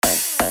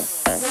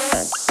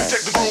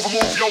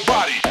move your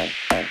body.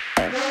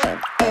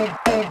 Boom,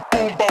 boom,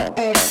 boom, boom,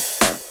 boom.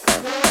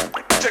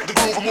 Check the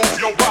groove and move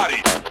your body.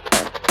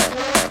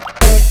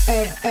 Boom,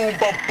 boom, boom,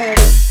 boom, boom.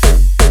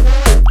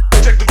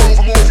 Check the groove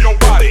and move your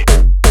body.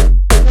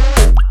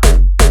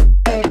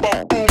 Boom,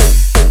 boom, boom.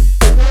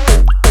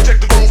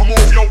 Check the groove and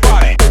move your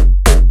body.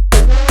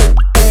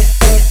 Boom,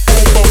 boom,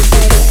 boom, boom,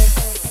 boom.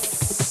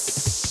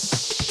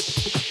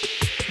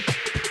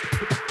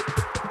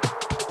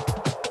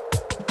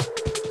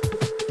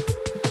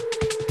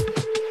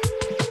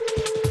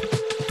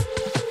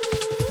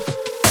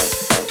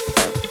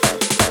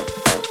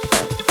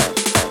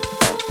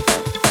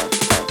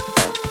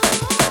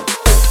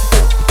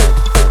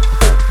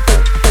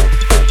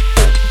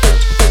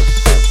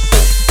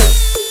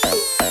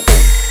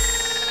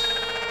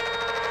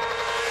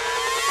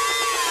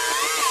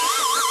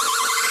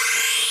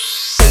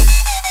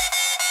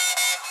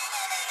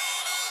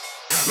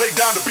 Lay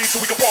down the beat so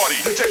we can party.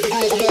 Check the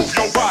groove and move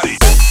your body.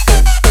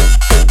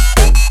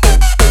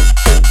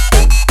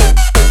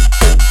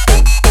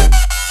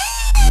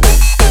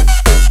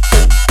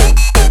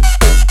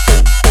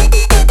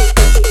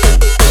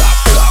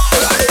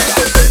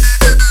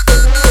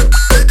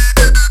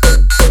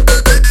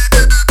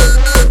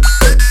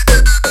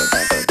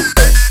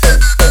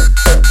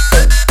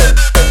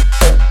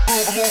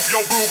 Move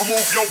your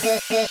body.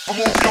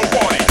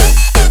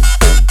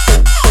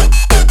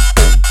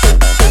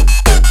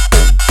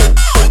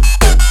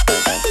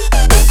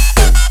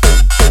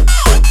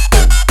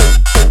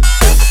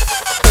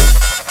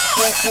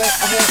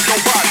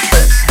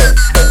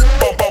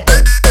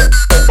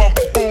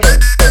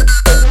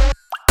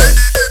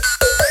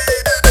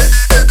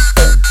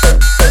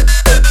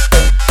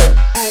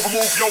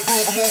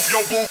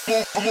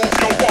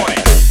 Move your body.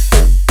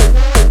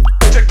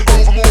 Check the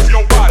groove and move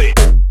your body.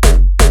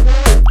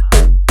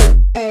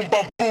 Boom,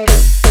 bum, boom.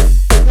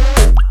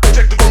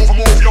 Check the groove and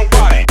move your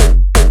body.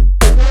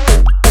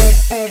 Boom,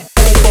 boom,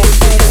 boom, boom,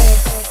 boom.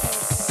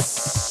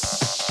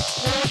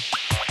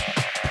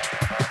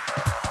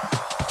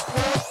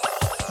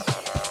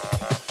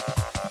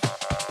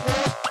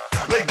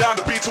 Lay down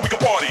the beat so we can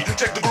party.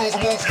 Check the groove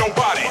and move your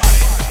body.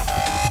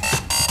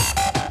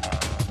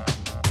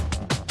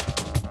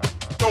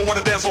 Don't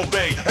wanna dance all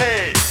day,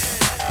 hey.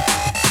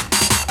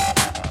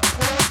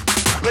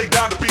 Lay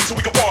down the beat so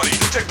we can party.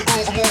 Check the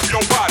groove and move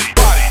your body.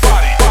 Body,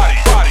 body, body,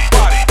 body,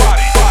 body,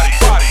 body, body,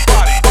 body,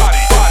 body,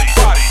 body, body,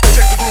 body.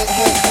 Check the groove and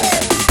move.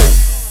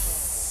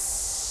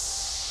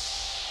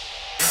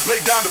 Lay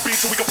down the beat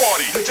so we can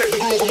party. Check the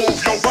groove and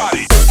move your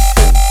body.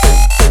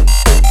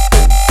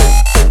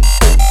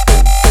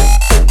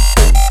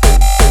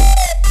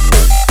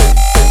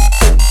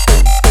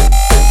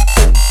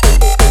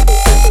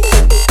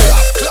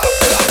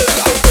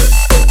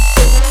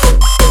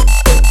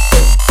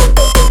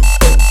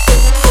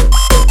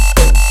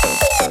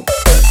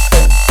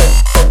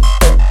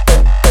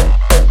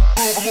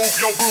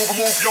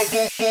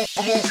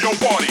 Move your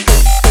body.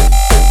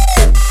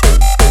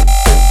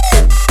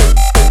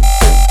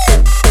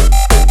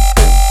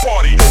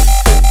 Party.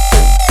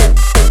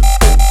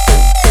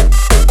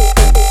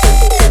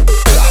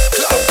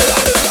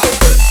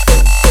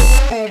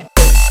 Boom.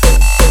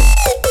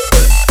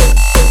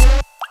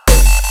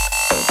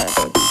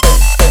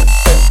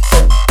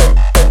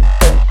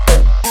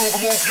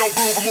 Move your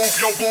boom,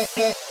 boom, boom,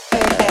 boom.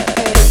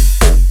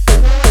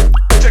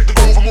 Check the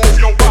groove and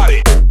move your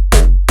body.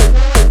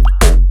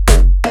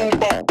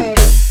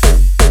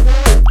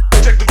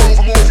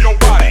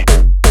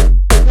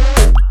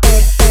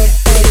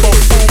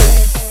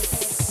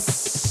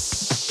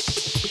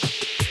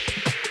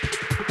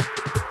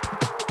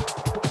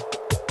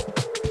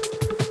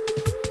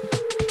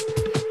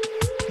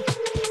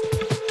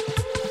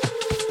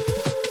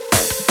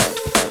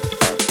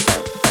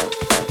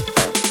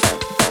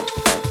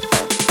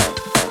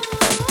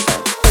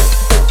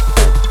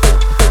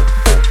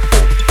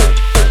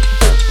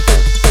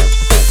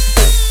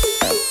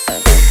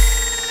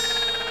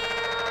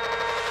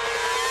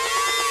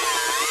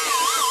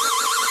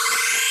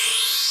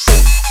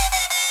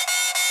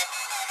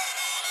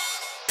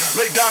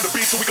 Lay down the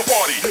beat so we can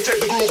party. Check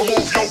the groove and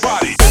move your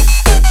body.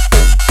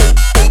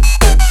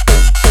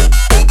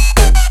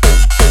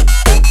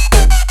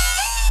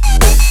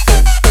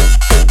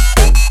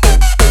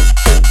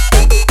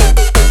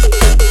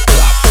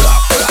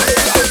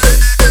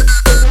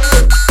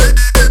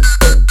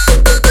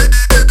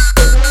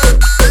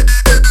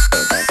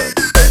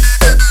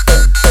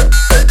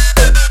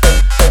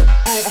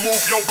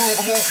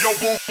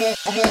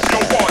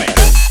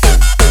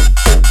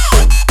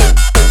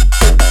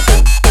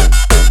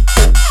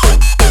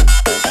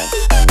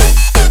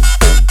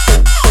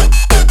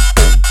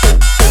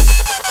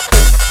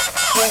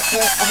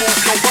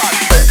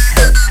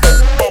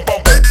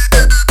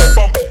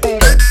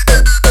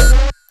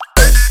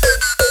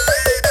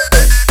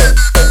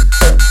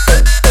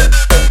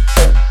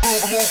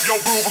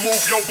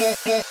 Move your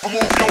body.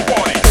 Move your